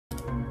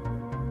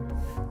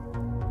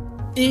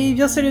Et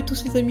bien salut à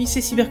tous les amis,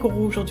 c'est Cybercours.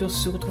 Aujourd'hui on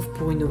se retrouve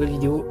pour une nouvelle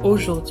vidéo.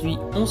 Aujourd'hui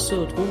on se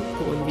retrouve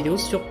pour une vidéo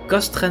sur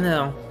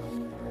GhostRunner.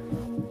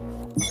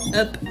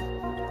 Hop,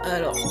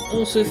 alors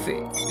on se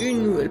fait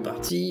une nouvelle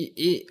partie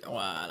et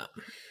voilà.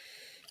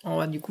 On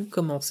va du coup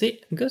commencer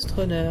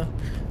GhostRunner.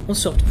 On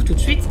se retrouve tout de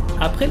suite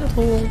après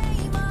l'intro.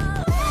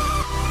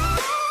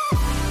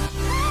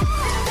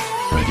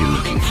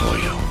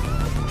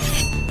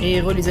 Et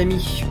re les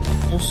amis,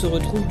 on se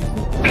retrouve du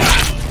coup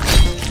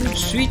tout de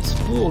suite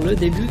pour le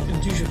début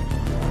du jeu.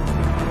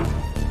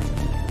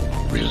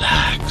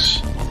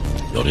 Relax.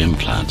 Your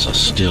implants are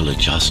still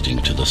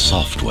adjusting to the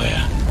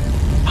software.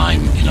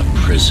 I'm in a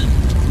prison.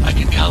 I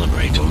can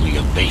calibrate only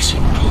your basic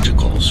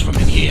protocols from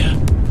in here.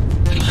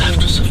 It'll have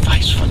to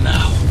suffice for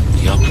now.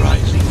 The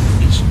uprising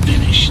is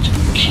finished.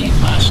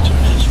 Keymaster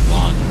has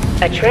won.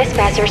 A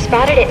trespasser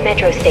spotted at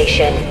Metro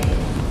Station.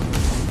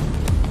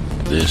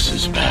 This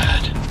is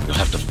bad. You'll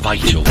have to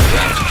fight your way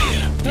out of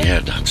here. The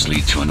air ducts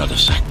lead to another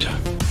sector.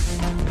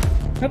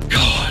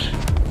 God,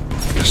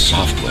 your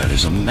software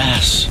is a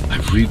mess.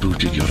 I've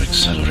rebooted your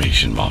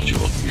acceleration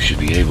module. You should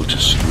be able to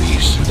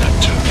squeeze through that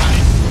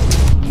turbine.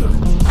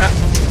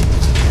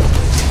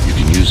 You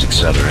can use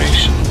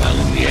acceleration while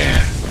in the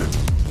air.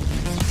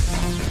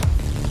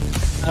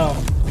 Alors,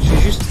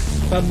 j'ai juste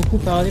pas beaucoup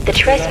parlé. The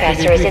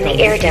trespasser is in the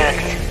air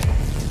ducts.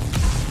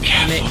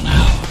 Careful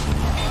now.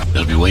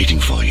 They'll be waiting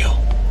for you.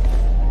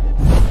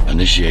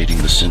 Initiating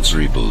the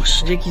sensory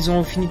boost. Dès qu'ils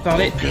ont fini de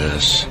parler.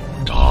 Focus.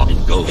 Dog,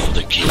 go for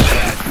the kill.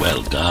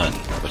 Well done.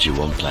 But you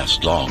won't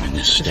last long in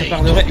this state.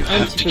 You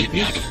have to get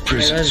me out of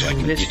prison so I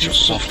can get your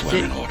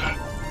software in order.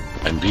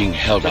 I'm being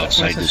held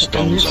outside this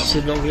dome zone.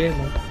 C'est de l'anglais,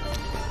 bon.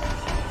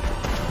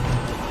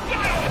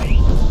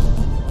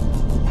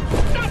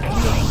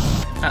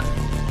 Ah.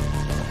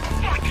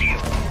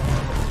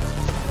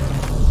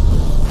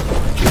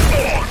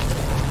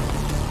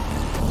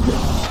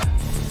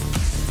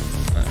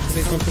 Je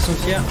vais contrer son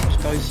tir, j'ai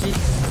pas réussi.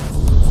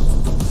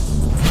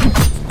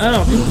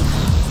 Alors, du coup.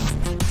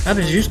 Ah,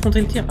 bah j'ai juste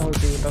contré le tir. Ah,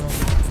 ok, pardon.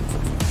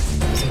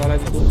 C'est par là,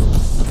 du coup.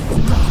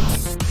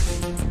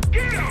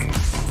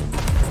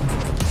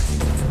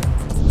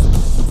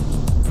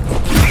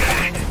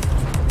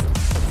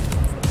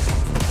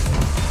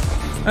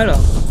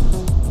 Alors,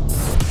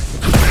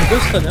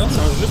 GhostRunner, c'est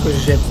un jeu que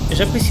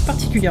j'apprécie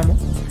particulièrement,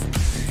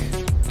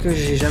 que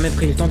j'ai jamais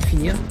pris le temps de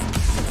finir,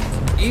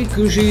 et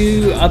que j'ai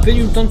eu à peine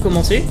eu le temps de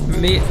commencer,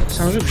 mais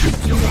c'est un jeu que je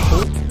kiffe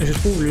trop. Je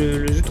trouve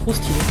le jeu trop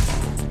stylé.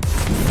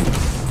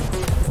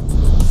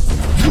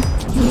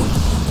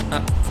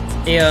 Ah.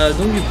 Et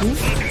donc du coup,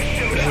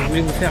 je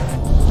voulais vous faire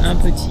un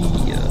petit...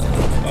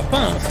 on peut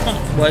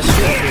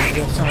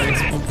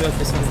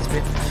appeler ça un let's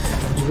play.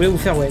 Je voulais vous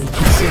faire une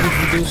petite série de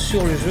vidéos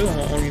sur le jeu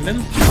en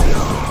lui-même.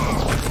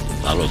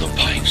 Follow the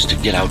pipes to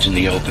get out in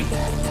the open.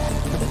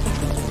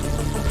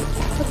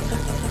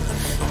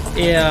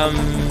 Et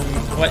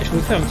ouais, je vais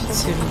vous faire une petite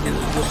série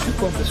dessus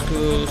quoi, parce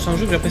que c'est un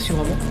jeu que j'apprécie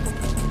vraiment.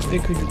 Et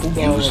que du coup,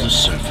 bah, je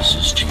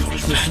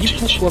me suis dit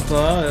pourquoi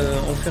pas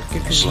en faire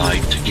quelques vidéos.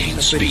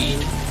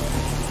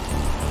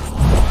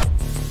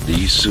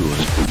 These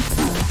sewers.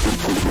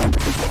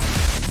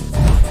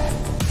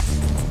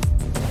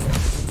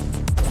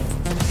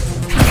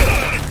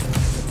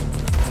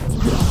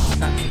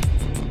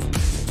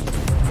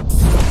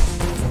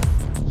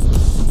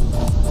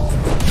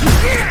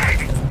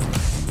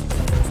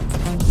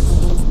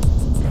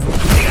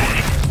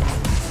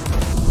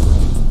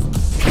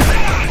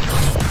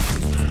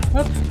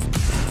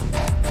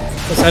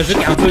 C'est un jeu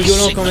qui est un peu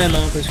violent quand même,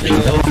 hein, parce que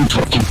comme vous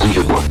pouvez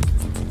le voir,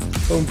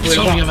 il y a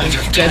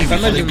quand même pas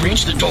mal de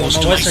monstres. En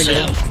vrai, ça y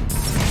est.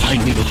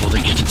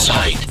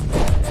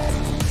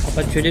 On va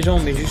pas tuer les gens,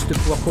 mais juste de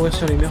pouvoir courir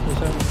sur les murs comme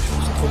ça, je trouve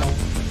que c'est trop marrant.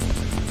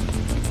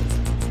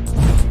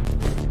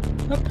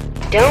 Hop.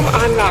 Dome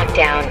on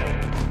lockdown.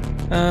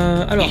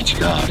 Alors, je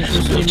me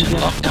souviens bien.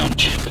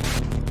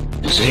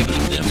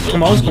 C'est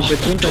marrant parce qu'on peut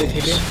taunt avec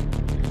les gars.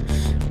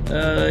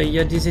 Il y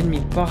a des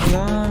ennemis par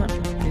là,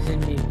 des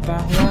ennemis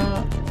par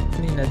là.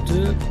 Il y en a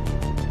deux.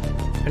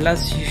 Là,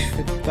 si je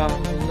fais par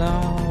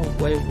là,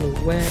 ouais, on va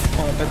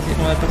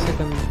passer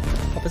comme,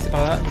 on va passer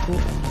par là, du coup.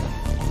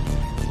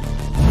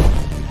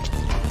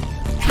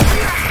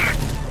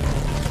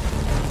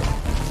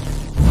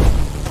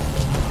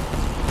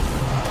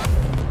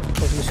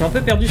 Bon, je me suis un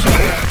peu perdu sur le...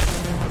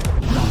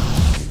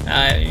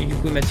 Ah, et du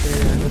coup, il m'a tiré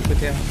de l'autre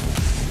côté.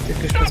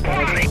 Peut-être que je passe par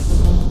là.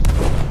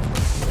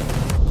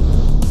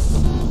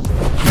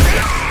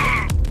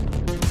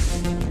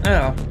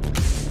 Alors.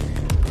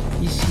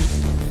 Ici,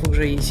 il faut que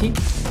j'aille ici.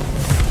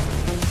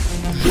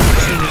 Je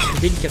suis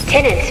délicat.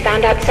 Tenants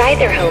found outside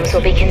their homes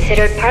will be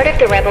considered part of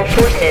the rebel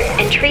forces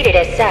and treated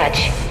as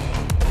such.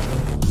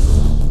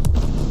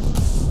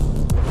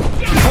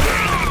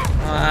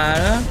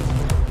 Voilà.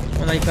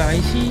 On aille par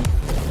ici.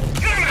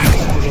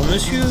 Bonjour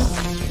monsieur.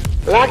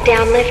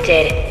 Lockdown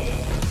lifted.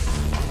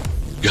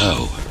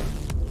 Go.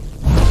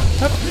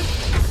 Hop.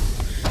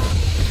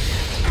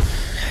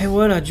 Et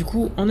voilà, du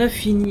coup, on a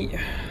fini,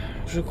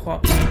 je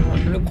crois,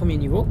 le premier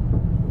niveau.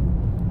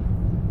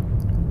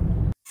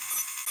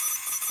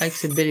 Avec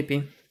cette belle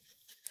épée.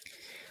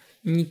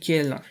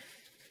 Nickel.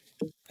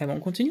 Ah ben on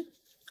continue.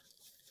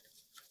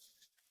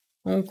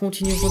 On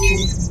continue, on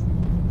continue.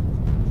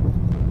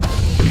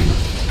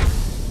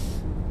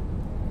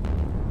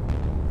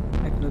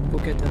 Avec notre beau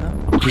katana.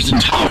 Prison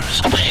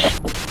towers up ahead.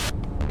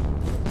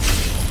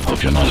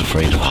 Hope you're not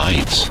afraid of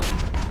heights.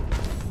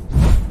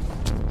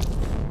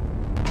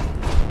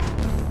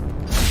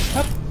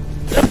 Hop.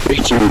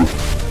 Reaching.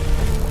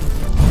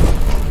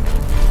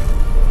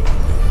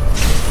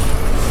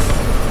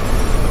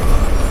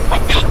 I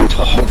can't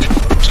hold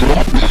it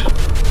longer.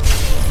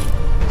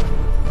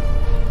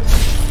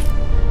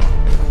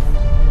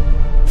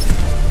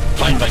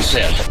 Find my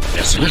cell.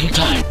 There's little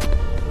time.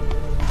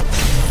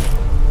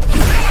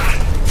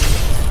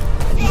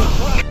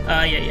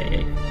 Aïe aïe aïe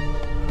aïe.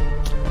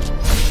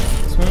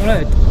 À ce moment-là,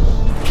 elle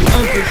est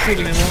un peu chaud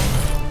de mémoire.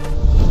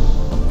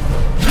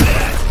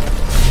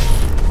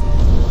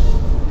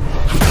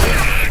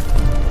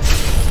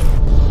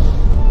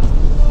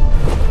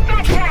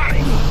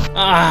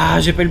 Ah,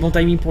 j'ai pas eu le bon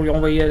timing pour lui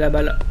renvoyer la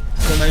balle.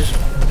 Dommage.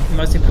 Il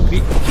me restait plus que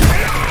lui.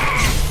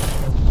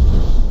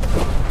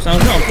 C'est un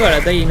jeu un peu à la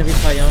Die and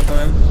Retry hein, quand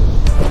même.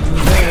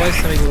 Mais ouais,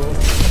 c'est rigolo.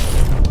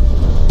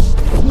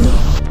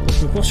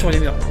 On court sur les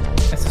murs.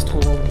 Ah, ça se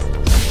trouve.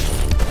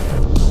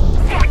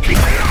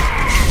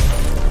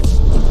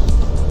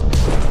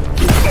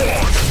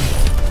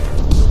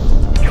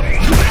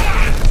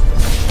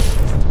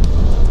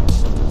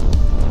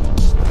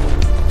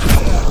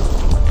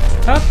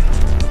 Hop.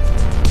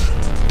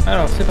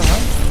 Alors, c'est pas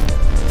grave.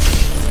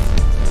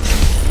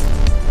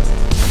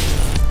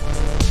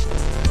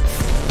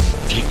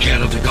 Take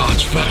care of the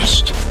guards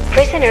first.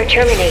 Prisoner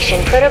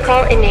termination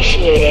protocol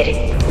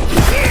initiated.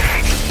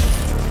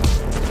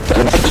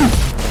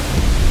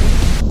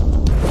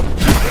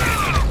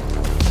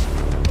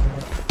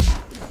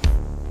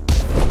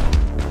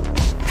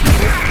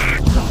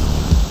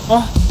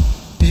 Oh,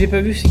 j'ai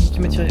pas vu c'est qui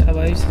m'a tiré. Ah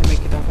bah oui, c'est le mec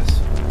qui était en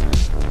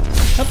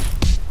face. Hop.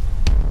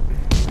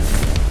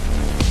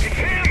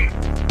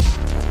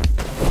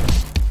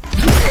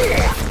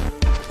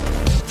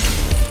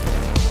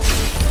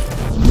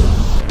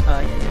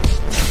 Aïe aïe aïe.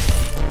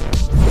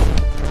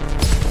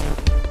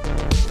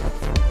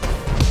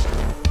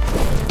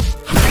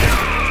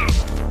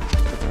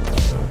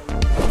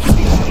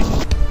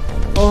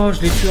 Oh,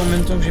 je l'ai tué en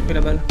même temps que j'ai pris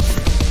la balle.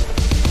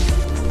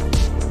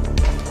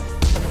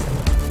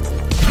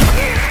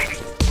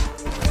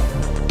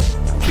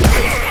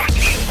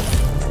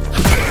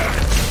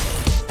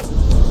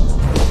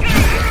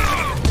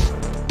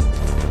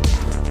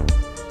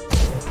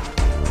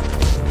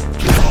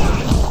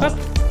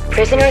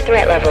 Prisoner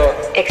threat level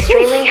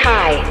extremely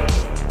high.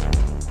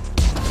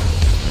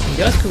 On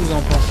dirait ce que vous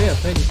en pensez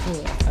après du coup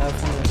à la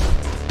fin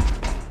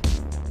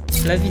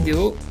de la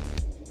vidéo.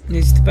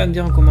 N'hésitez pas à me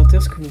dire en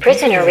commentaire ce que vous pensez.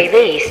 Prisoner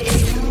released.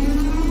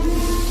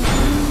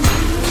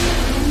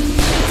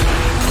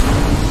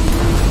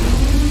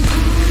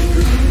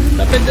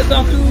 Ça pète de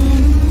partout.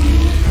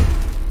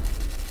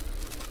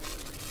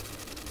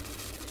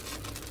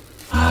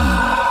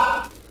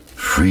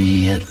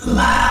 Free at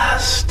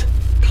last.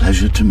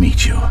 Pleasure to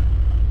meet you.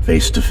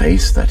 Face to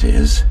face, that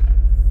is.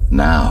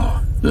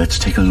 Now, let's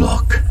take a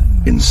look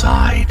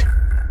inside.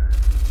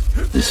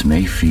 This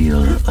may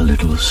feel a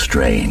little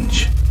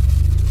strange.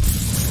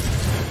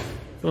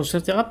 On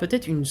ressentira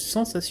peut-être une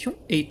sensation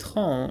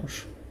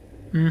étrange.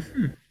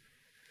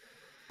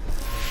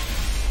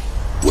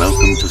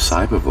 Welcome to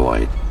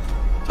Cybervoid.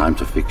 Time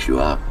to fix you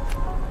up.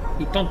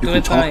 Il tente de You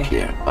can talk réparer.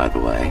 here, by the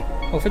way.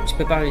 En fait, tu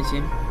peux parler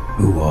ici.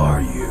 Who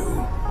are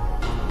you?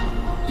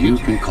 You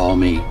can call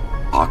me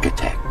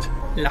Architect.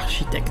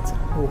 L'architecte.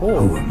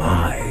 Who am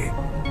I?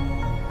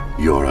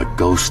 You're a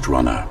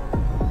GhostRunner.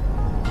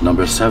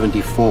 Number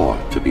 74,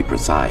 to be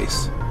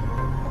precise.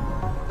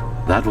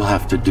 That will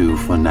have to do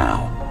for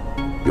now.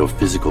 Your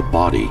physical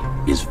body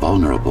is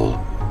vulnerable.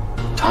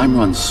 Time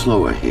runs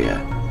slower here,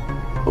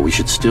 but we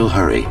should still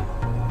hurry.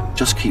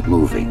 Just keep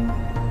moving.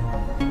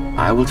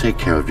 I will take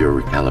care of your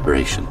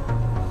recalibration.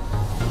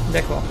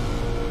 D'accord.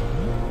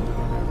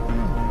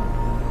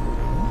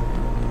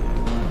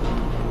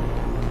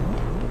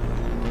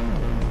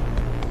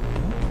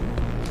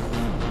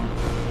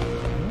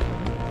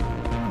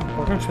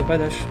 Par contre, je fais pas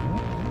dash.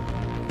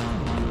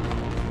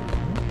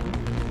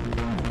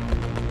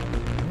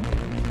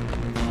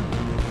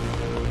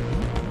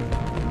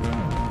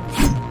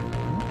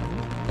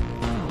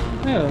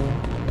 Alors.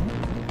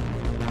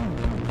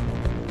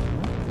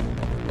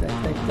 Tac,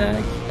 tac,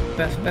 tac.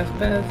 Paf, paf,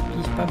 paf.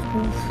 Pif, paf,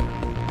 pouf.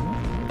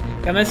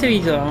 Quand même assez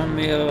bizarre, hein,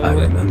 mais I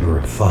ouais. remember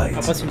a fight.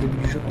 Après, c'est le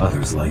début du jeu.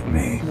 Others like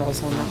me. On aura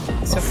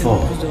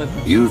certainement plus de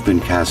réponses. You've been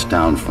cast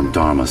down from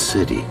Dharma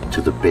City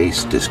to the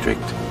base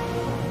district.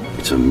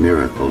 It's a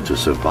miracle to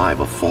survive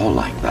a fall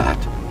like that.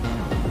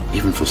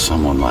 Even for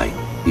someone like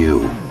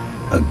you.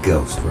 A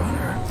ghost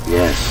runner.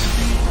 Yes.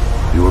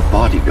 You were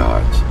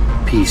bodyguards,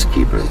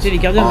 peacekeepers, C'était les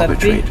gardiens de la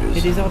paix et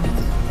arbitrators, des orbites.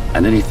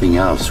 and anything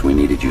else we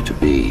needed you to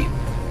be.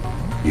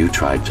 You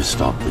tried to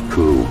stop the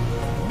coup.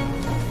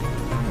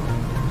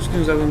 Ce que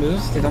nous avons besoin,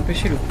 c'était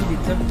d'empêcher le coup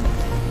d'État.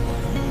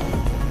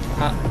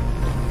 Ah.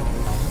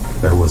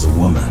 There was a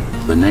woman.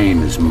 The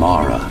name is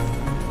Mara,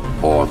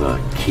 or the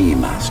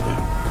Keymaster,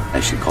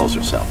 as she calls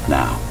herself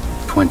now.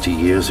 20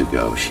 years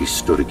ago, she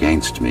stood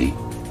against me.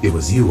 It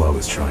was you I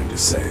was trying to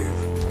save.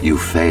 You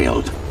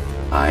failed.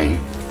 I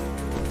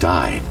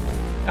died.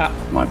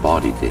 My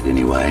body did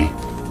anyway.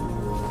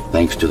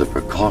 Thanks to the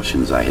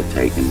precautions I had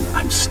taken,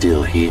 I'm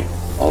still here.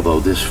 Although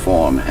this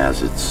form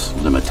has its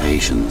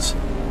limitations.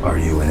 Are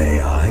you an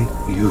AI?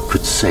 You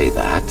could say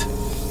that.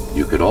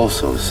 You could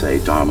also say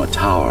Dharma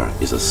Tower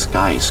is a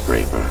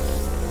skyscraper.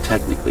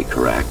 Technically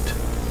correct.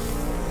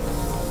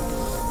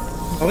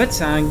 En fait,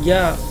 c'est un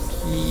gars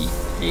qui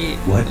est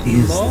What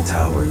is mort, the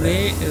tower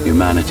mais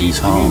Humanity's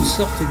il est home, une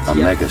sorte a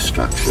d'IA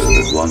megastructure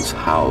that once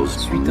housed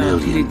suite à un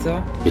coup millions.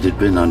 d'état. It had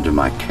been under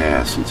my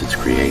care since its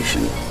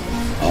creation,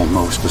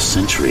 almost a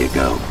century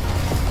ago.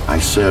 I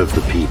served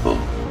the people,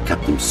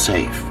 kept them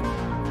safe,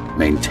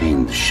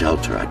 maintained the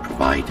shelter I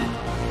provided.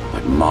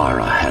 But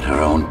Mara had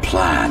her own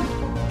plan.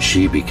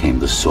 She became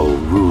the sole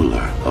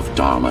ruler of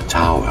Dharma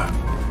Tower,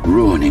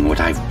 ruining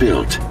what I've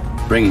built,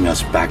 bringing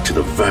us back to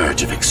the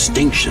verge of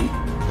extinction.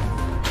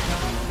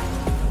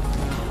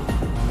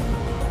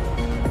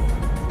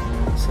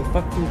 C'est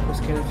pas cool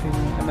parce qu'elle a fait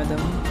à madame.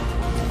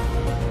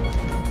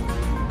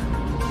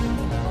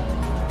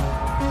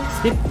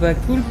 C'est pas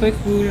cool, pas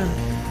cool.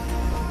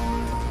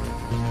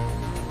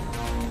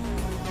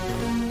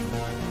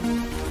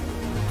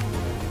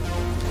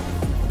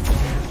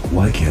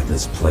 Why can't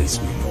this place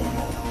be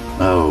normal?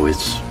 Oh,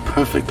 it's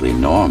perfectly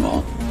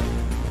normal.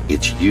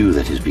 It's you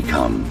that has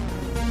become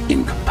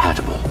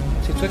incompatible.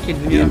 C'est toi qui es The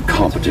devenu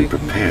incompetent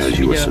repairs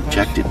you were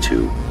subjected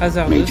to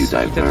made you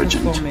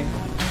divergent.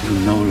 You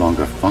no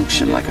longer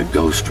function like a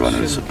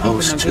GhostRunner is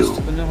supposed to,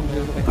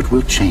 but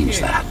we'll change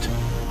that.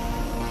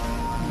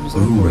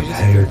 Who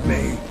repaired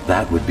me?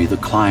 That would be the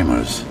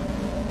Climbers,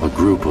 a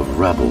group of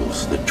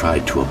rebels that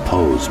tried to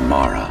oppose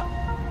Mara.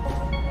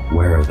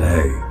 Where are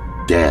they?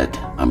 Dead,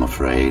 I'm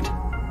afraid.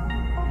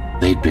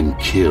 They'd been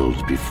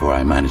killed before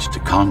I managed to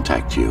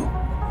contact you.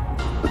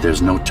 But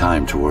there's no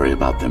time to worry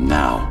about them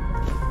now.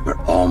 We're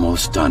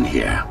almost done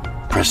here.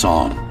 Press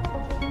on.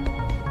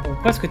 Bon,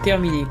 presque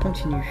terminé,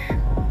 continue.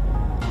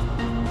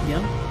 Bien,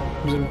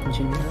 nous allons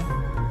continuer là.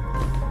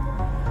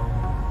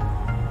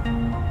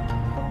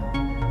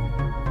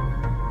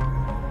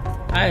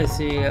 Ah,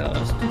 c'est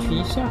toute une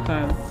histoire quand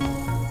même.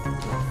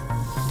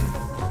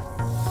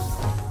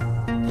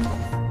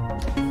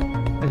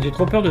 J'ai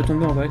trop peur de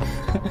tomber en vrai.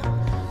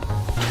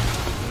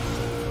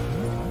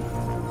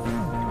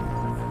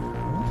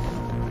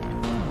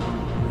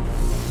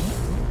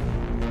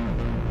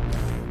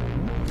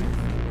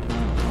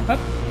 Hop.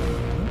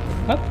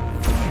 Hop.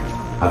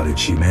 How did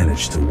she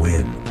manage to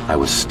win? I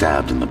was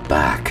stabbed in the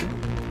back.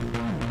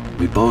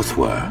 We both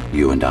were,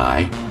 you and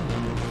I.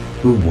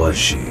 Who was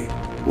she?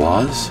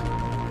 Was?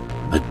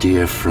 A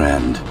dear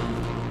friend.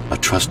 A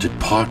trusted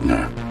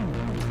partner.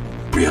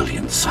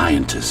 Brilliant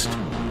scientist.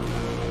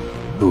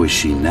 Who is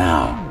she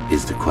now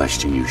is the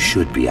question you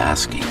should be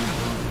asking.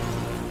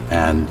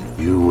 And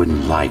you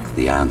wouldn't like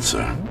the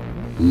answer.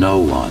 No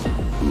one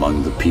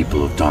among the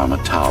people of Dharma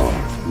Tower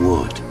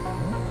would.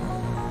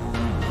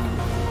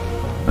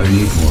 I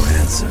need more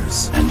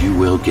answers. And you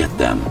will get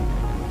them.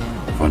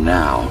 For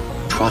now,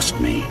 trust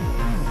me.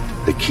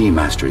 The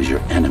Keymaster is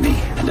your enemy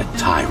and a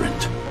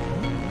tyrant.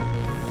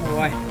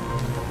 Ouais.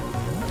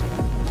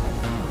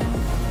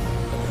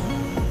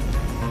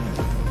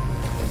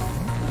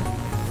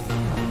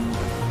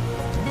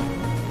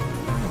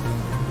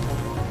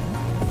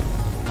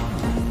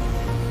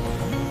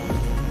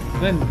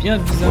 Même bien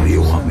bizarre. What do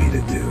you want me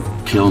to do?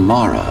 Kill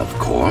Mara, of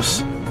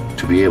course.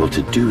 To be able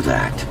to do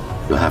that,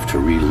 you'll have to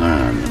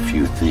relearn a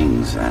few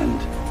things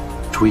and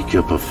tweak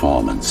your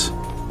performance.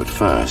 But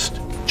first,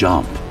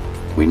 jump.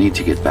 We need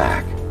to get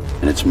back,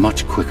 and it's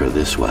much quicker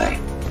this way.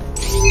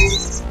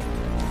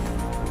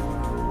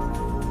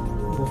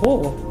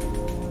 Oh.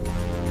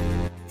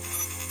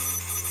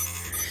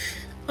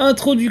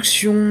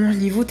 Introduction,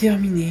 niveau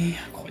terminé.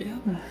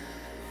 Incroyable.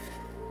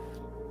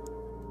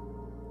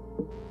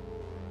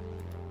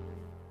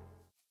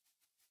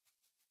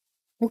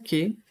 Ok.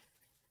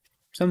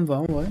 Ça me va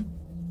en vrai.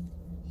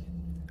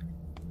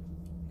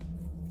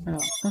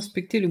 Alors,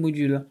 inspecter le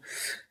module.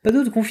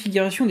 Panneau de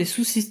configuration des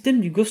sous-systèmes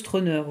du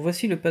GhostRunner.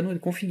 Voici le panneau de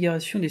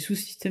configuration des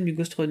sous-systèmes du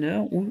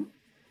GhostRunner ou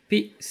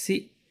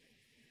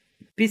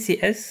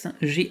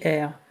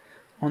PCS-GR,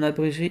 en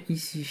abrégé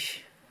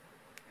ici.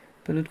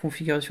 Panneau de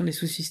configuration des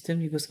sous-systèmes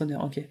du GhostRunner,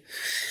 ok.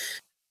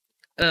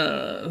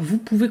 Vous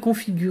pouvez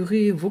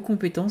configurer vos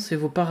compétences et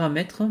vos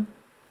paramètres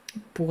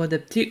pour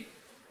adapter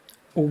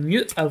au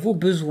mieux à vos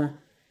besoins.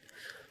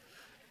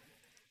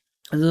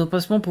 Les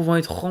emplacements pouvant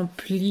être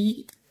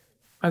remplis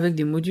avec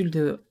des modules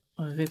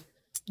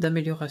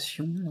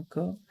d'amélioration,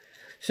 d'accord.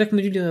 Chaque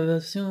module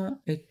d'amélioration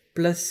est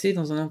placé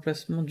dans un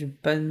emplacement du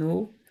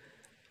panneau,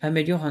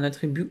 améliore un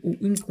attribut ou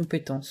une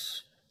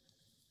compétence.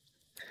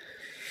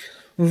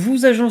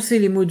 Vous agencez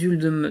les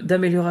modules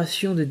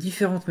d'amélioration de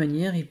différentes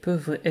manières, ils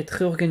peuvent être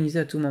réorganisés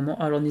à tout moment,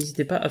 alors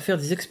n'hésitez pas à faire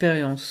des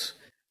expériences.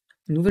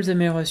 Nouvelles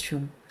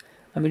améliorations.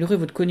 Améliorez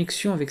votre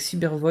connexion avec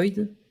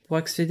Cybervoid pour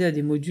accéder à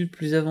des modules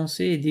plus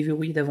avancés et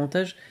déverrouiller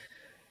davantage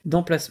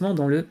d'emplacements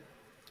dans le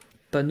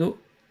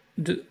panneau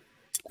de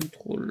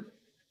contrôle.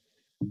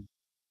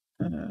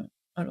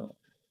 Alors,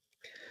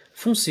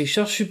 foncer,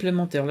 charge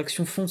supplémentaire.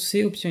 L'action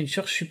foncer obtient une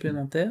charge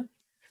supplémentaire.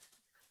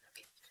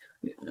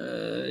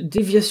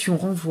 Déviation,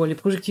 renvoi. Les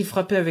projectiles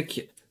frappés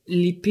avec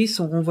l'épée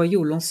sont renvoyés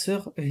au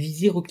lanceur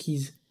visée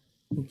requise.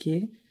 Ok.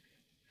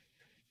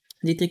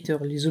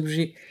 Détecteur. Les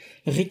objets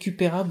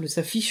récupérables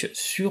s'affichent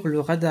sur le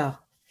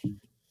radar.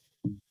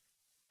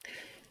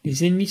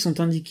 Les ennemis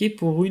sont indiqués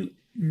pour une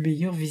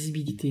meilleure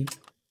visibilité.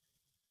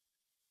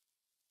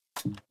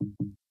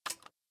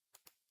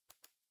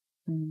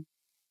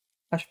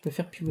 Ah, je peux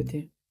faire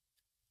pivoter.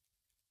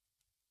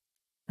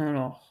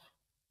 Alors.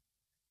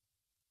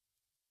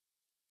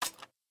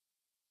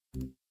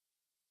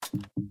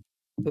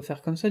 On peut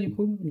faire comme ça du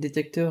coup, le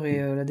détecteur et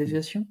la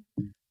déviation.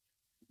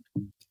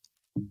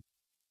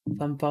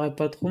 Ça me paraît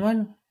pas trop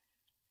mal.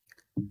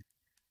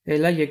 Et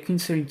là, il n'y a qu'une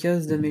seule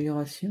case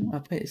d'amélioration.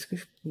 Après, est-ce que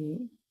je peux...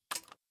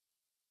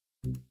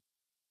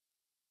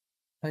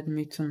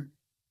 Admettons.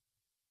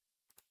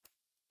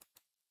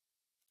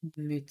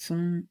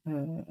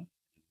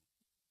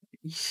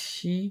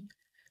 Ici.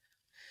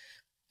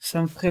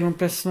 Ça me ferait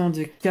l'emplacement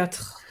de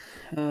 4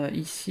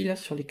 ici, là,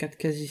 sur les 4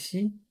 cases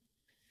ici.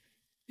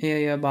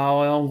 Et bah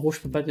ouais, en gros, je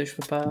peux pas.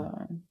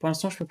 Pour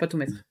l'instant, je peux pas tout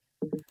mettre.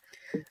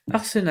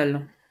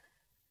 Arsenal.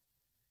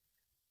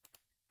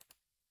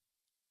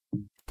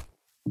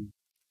 Je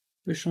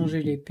peux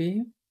changer l'épée.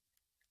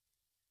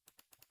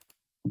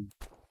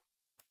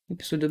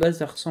 Parce que de base,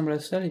 ça ressemble à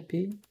ça,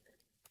 l'épée.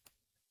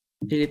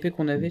 Et l'épée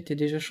qu'on avait était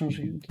déjà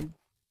changée. Okay.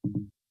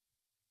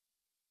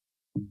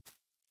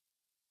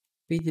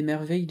 Pays des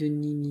merveilles de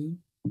Nini.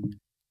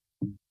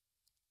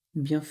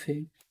 Bien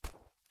fait.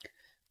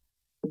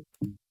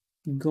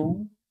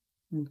 Gants.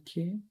 Ok.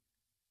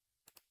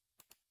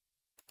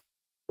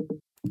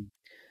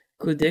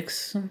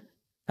 Codex.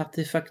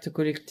 Artefact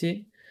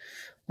collecté.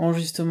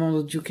 Enregistrement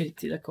d'audio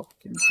qualité. D'accord.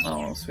 Okay.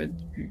 Alors, ça va être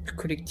du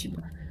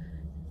collectible.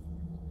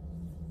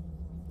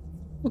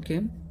 Ok.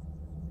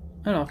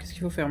 Alors, qu'est-ce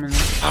qu'il faut faire maintenant?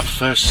 Our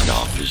first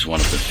stop is one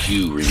of the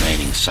few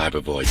remaining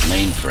Cybervoid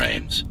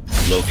mainframes,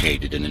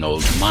 located in an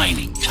old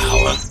mining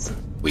tower.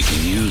 We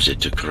can use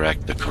it to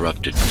correct the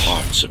corrupted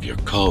parts of your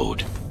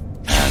code,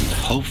 and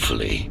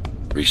hopefully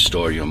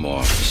restore your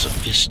more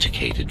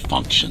sophisticated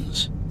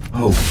functions.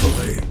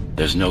 Hopefully.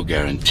 There's no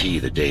guarantee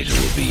the data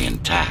will be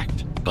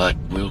intact, but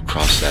we'll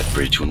cross that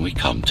bridge when we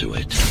come to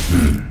it.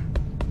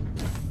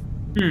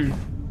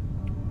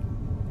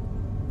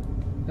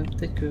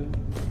 Peut-être que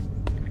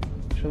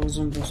j'avance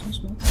dans le bon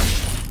sens, moi.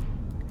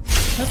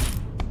 Hop.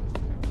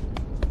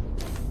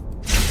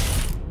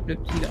 Le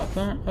petit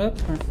grappin, hop.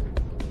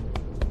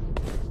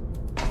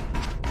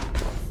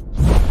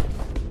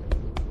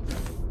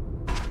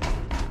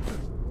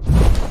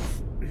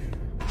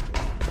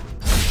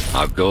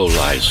 Our goal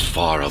lies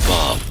far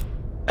above,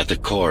 at the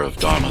core of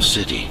Dharma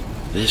City.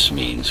 This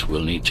means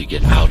we'll need to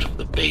get out of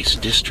the base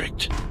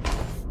district.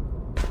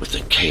 With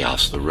the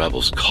chaos the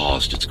rebels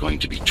caused, it's going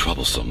to be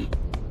troublesome.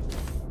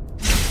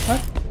 What?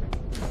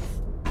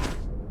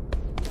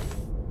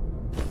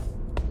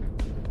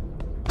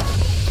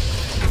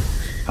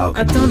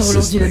 Atteindre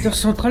l'ordinateur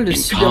central de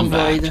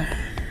Cybervoid.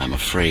 I'm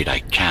afraid I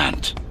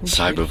can't. Okay.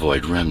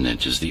 Cybervoid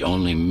Remnant is the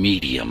only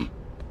medium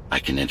I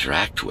can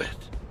interact with.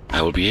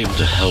 I will be able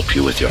to help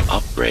you with your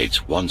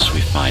upgrades once we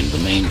find the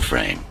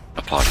mainframe.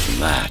 Apart from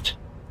that,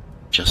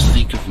 just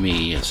think of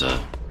me as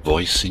a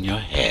voice in your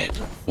head.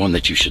 One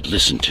that you should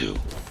listen to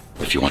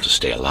if you want to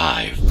stay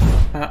alive.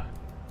 Ah.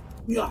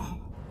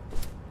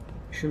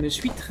 Je me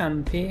suis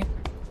trempé.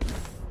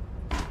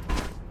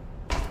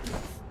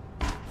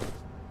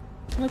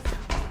 Hop.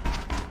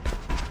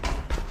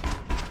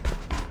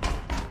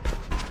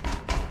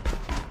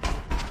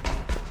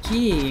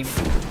 Ok.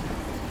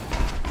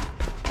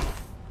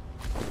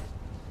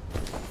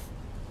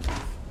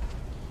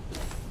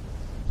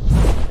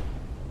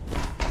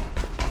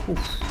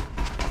 Ouf.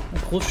 Une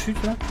grosse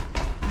chute là.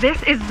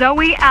 This is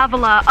Zoe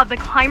Avila of the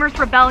Climbers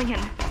Rebellion.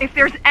 If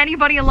there's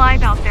anybody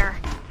alive out there,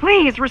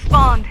 please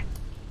respond.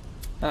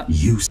 Ah.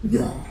 You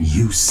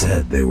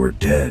said they were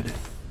dead.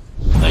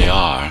 They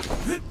are,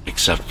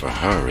 except for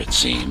her, it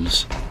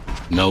seems.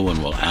 No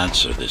one will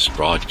answer this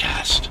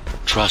broadcast.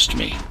 Trust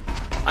me,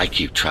 I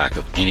keep track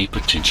of any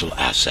potential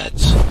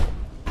assets.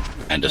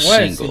 And a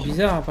single,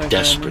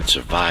 desperate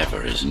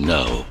survivor is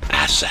no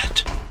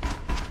asset.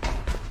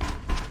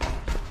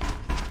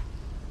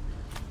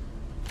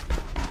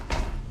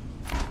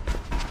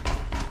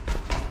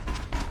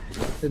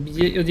 Au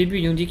début,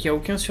 ils nous dit qu'il n'y a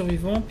aucun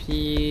survivant,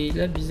 puis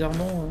là,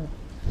 bizarrement,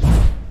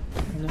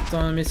 on entend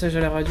un message à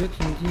la radio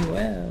qui nous dit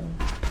ouais,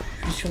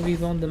 je suis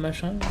survivante de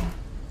machin.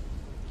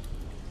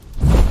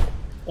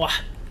 Ouah.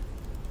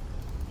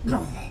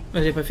 Non.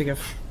 J'ai pas fait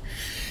gaffe.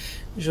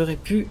 J'aurais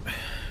pu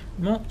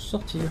m'en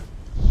sortir.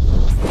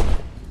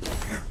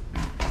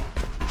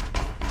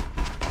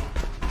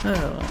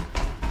 Alors.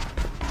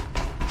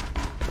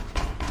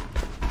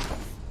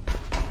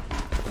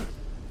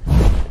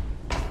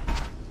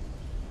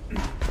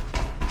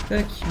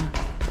 Tac.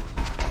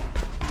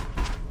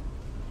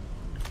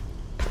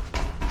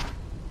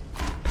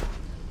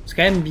 C'est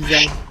quand même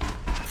bizarre.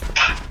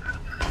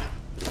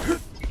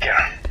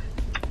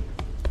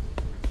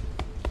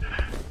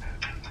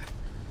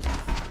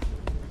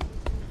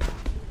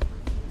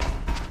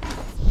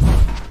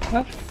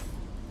 Hop,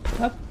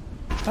 hop,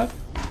 hop,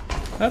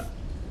 hop,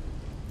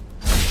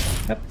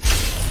 hop,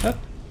 hop.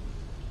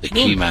 The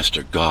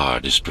Keymaster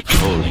Guard is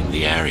patrolling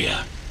the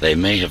area. They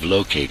may have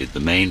located the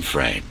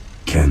mainframe.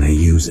 Can they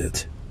use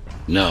it?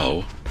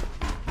 No,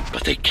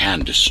 but they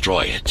can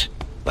destroy it,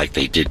 like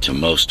they did to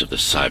most of the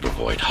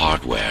Cybervoid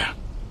hardware.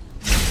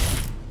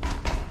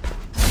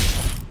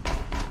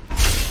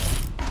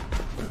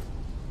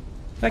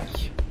 Tac.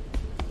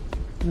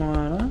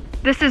 Voilà.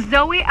 This is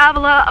Zoe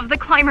Avila of the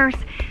Climbers.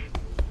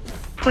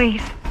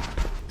 Please.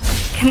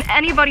 Can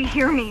anybody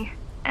hear me?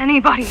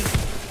 Anybody?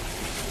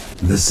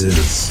 This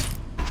is...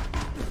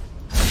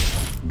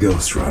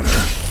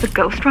 GhostRunner. The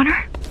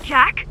GhostRunner?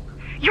 Jack?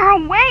 You're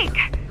awake!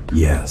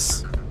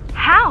 Yes.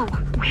 How?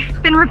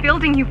 We've been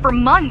rebuilding you for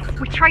months.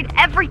 We tried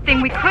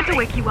everything we could to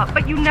wake you up,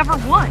 but you never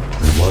would.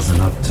 It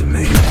wasn't up to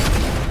me.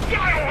 Die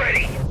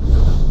already!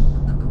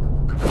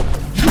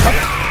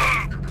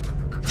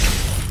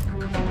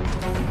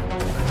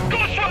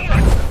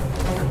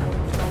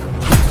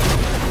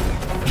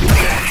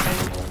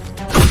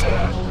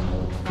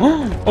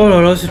 Oh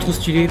là là, c'est trop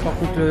stylé. Par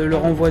contre, le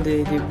renvoi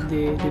des balles.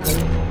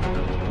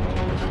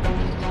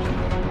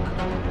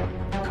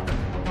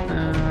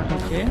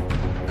 Ok.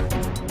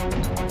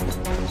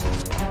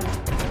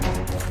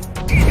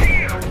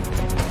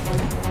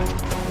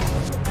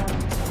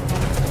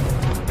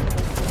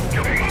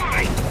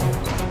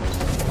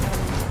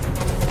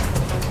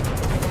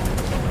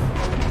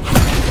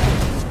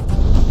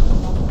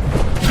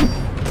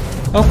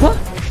 Oh quoi?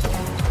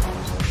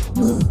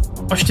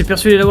 Oh, j'étais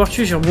persuadé d'avoir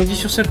tué, j'ai rebondi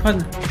sur sa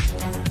crâne.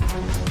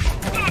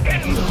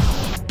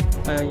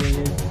 Aïe aïe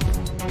aïe.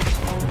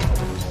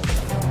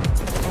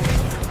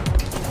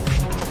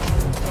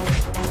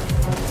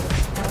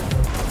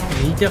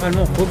 J'ai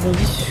littéralement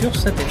rebondi sur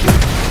sa tête.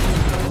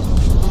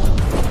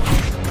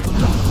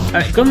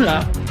 Ah, comme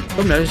là,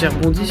 j'ai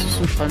rebondi sur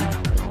son crâne.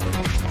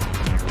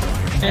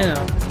 Et là.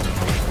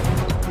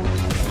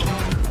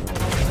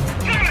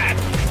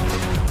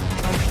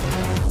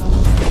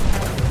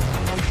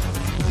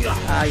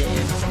 Aïe aïe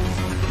aïe.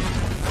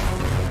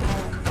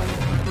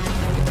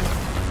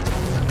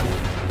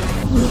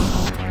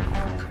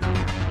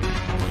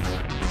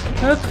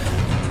 Hop.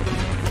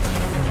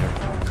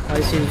 On va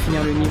essayer de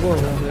finir le niveau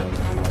avant de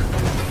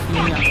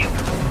finir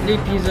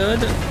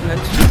l'épisode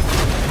là-dessus.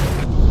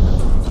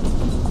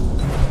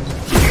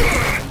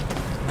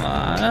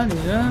 Voilà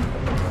déjà.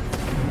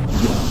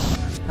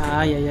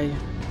 Aïe aïe aïe.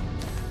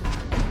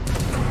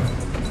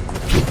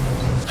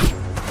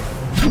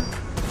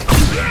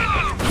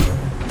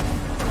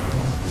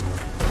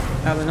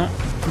 Ah bah non,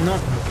 non,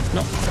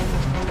 non.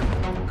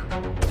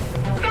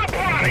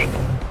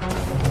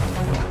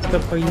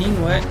 Stop running,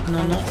 ouais,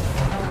 non, non.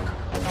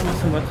 Non,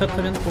 ça me va très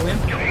très bien de courir.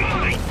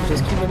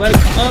 J'esquive aux balles,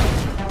 hop.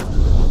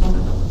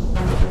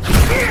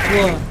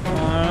 Voilà.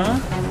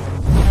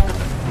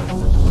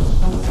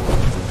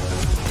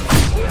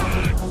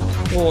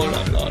 Oh là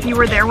là là. You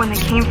were there when they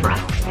came for us.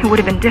 It would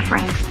have been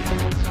different.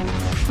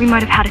 We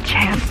might have had a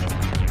chance.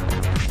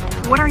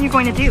 What are you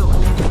going to do?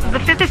 The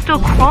fifth is still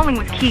crawling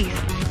with keys.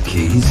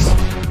 Keys?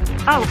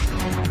 Oh,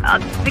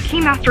 the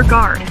Keymaster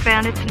Guard,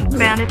 bandits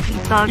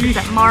and thugs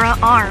that Mara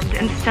armed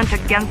and sent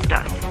against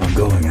us. I'm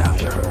going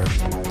after her.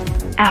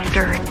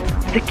 After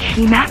the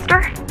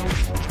Keymaster?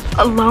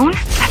 Alone?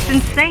 That's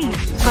insane.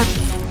 But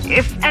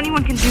if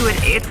anyone can do it,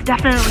 it's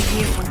definitely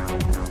you.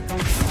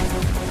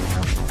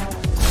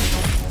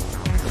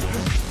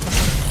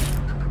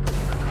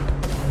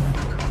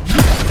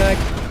 Tac.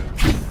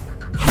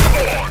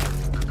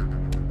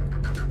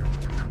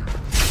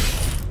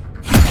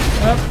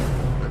 Hop.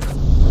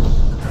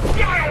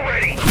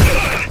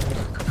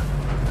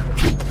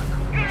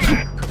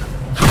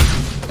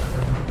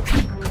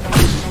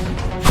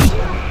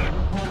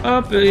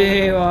 Hop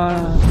et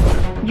voilà.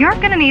 You're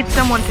gonna need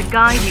someone to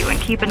guide you and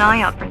keep an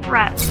eye out for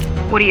threats.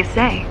 What do you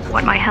say?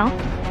 Want my help?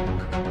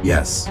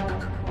 Yes.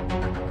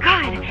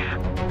 Good.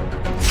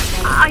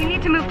 I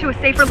need to move to a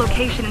safer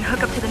location and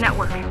hook up to the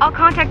network. I'll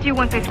contact you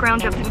once I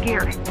scrounge up some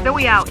gear.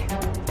 Zoe out.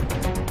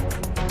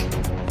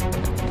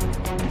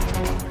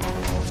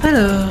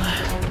 Alors.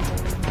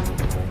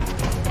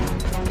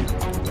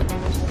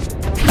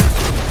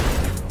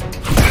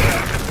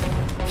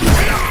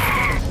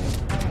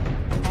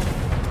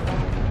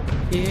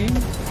 Ok.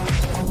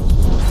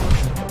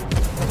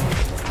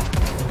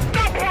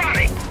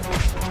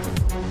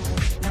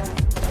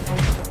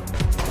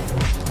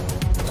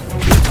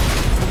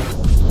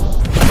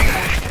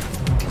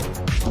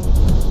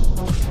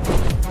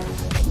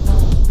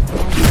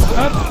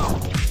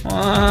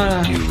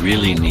 Voilà. Do you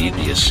really need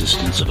the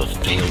assistance of a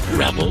failed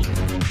rebel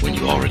when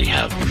you already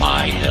have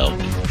my help?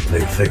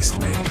 They fixed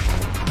me.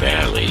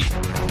 Barely.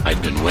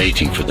 I'd been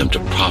waiting for them to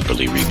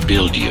properly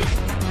rebuild you,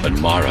 but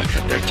Mara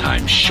cut their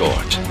time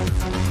short.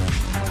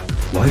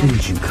 Why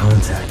didn't you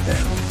contact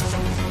them?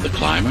 The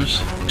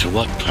climbers? To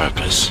what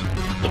purpose?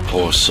 The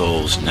poor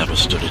souls never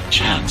stood a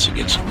chance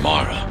against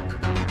Mara.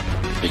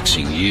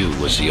 Fixing you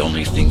was the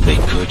only thing they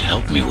could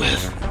help me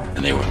with,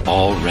 and they were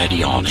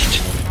already on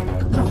it.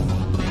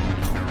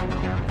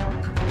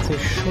 C'est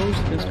chaud,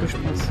 c'est ce que je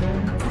pensais.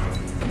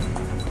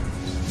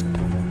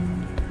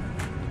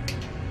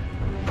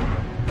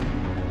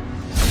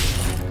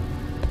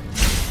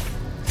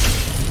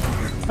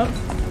 Hop.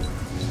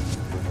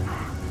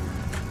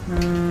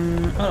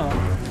 Alors.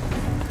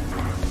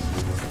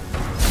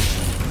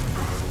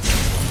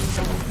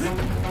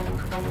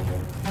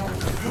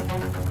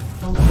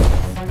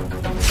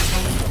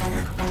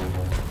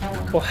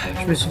 Oh,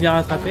 je me suis bien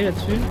rattrapé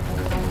là-dessus.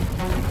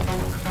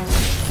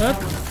 Hop.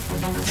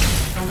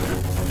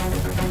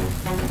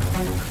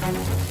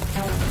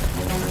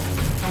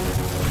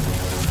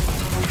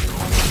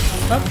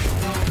 Hop.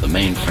 The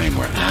mainframe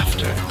we're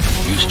after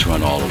used to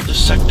run all of the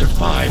Sector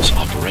 5's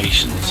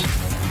operations.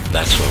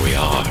 That's where we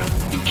are,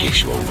 in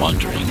case you were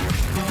wondering.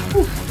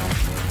 Ouh.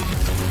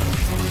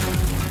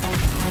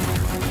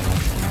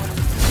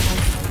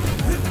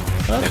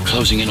 They're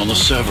closing in on the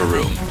server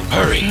room.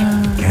 Hurry!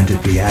 Can't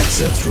it be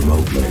accessed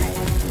remotely?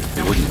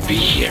 It wouldn't be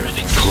here if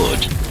it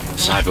could.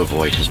 Cyber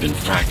Void has been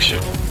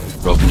fractured,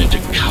 broken into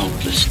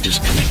countless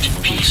disconnected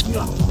pieces.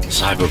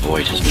 Cyber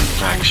Void has been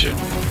fractured,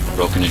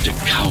 broken into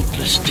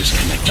countless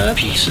disconnected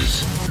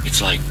pieces.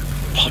 It's like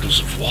puddles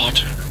of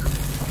water,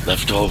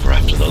 left over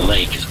after the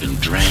lake has been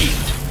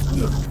drained.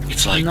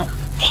 It's like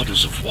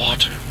puddles of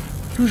water,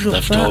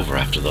 left over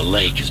after the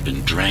lake has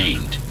been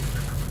drained.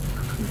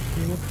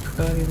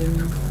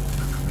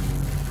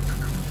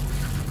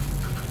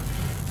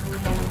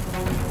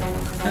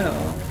 Alors,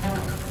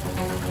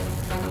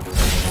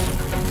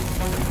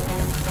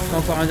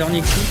 encore un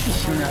dernier coup, puis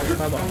si on n'y arrive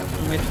pas, bon,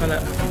 on mettra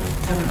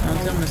un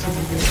terme à cette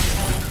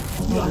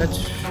vidéo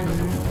là-dessus.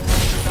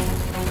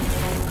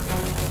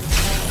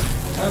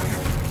 Hop.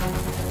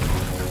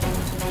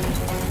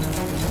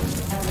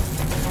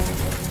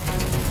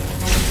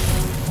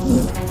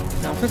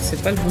 Mais en fait,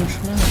 c'est pas le bon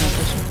chemin, j'ai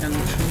l'impression qu'il y a un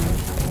autre chemin.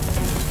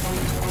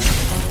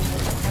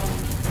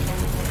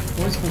 Où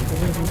est-ce qu'on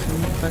pourrait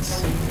éventuellement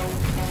passer?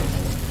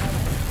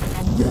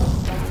 Ah,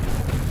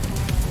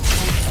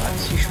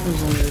 si je pose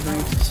dans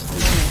l'électricité, on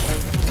va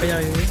pas y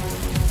arriver.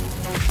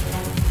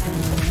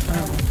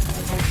 Alors.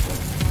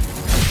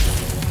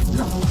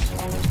 Non,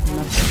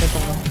 c'est pas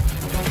par là.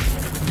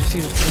 Je sais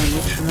que je trouve un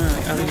autre chemin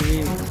à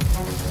arriver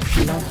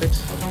là en fait.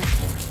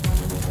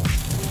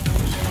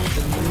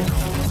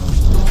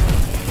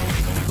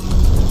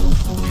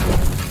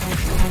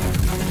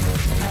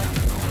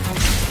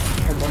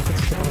 Ah bon, en fait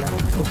c'était par là.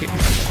 Ok.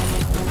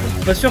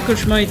 Pas sûr que le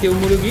chemin était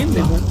homologué,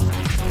 mais bon.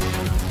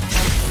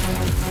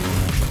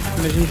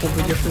 J'imagine qu'on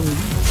peut dire que oui.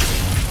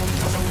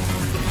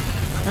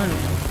 Alors.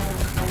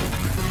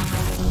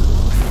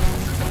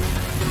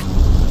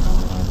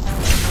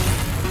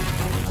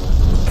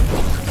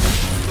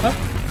 Hop.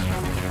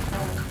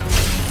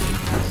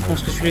 Je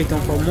pense que celui-là était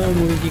encore moins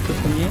homologué que le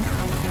premier.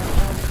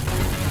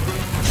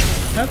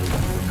 Hop.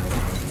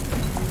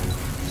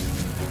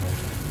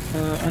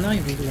 On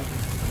arrive où là?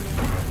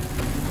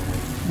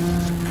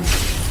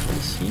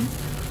 Ici.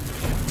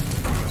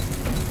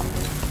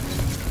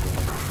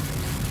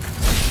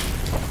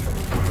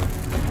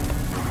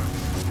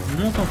 On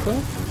monte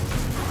encore.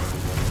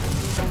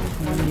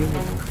 On est où?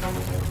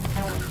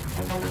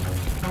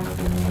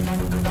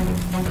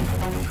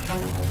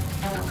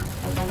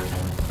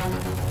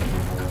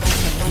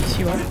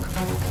 Ici, ouais.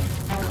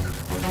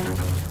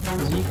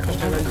 Vas-y, crache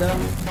la valda.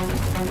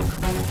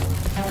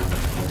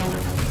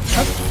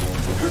 Hop.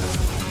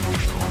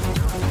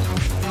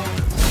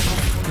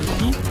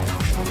 Ici.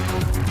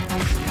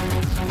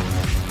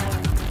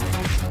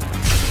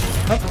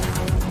 Hop.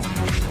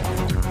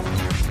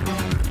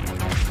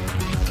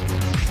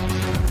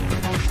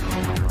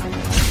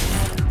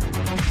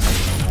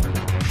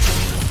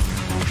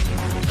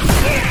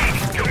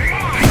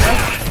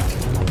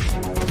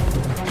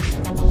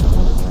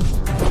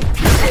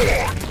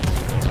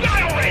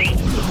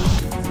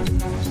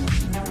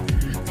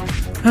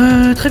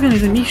 Très bien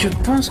les amis, je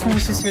pense qu'on va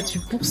se laisser là-dessus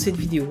pour cette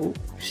vidéo.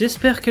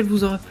 J'espère qu'elle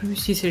vous aura plu.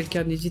 Si c'est le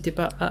cas, n'hésitez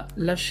pas à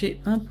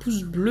lâcher un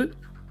pouce bleu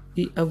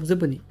et à vous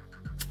abonner.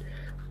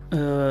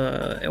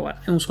 Et voilà,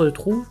 et on se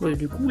retrouve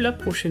du coup la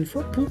prochaine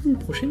fois pour une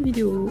prochaine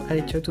vidéo.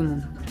 Allez, ciao tout le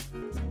monde.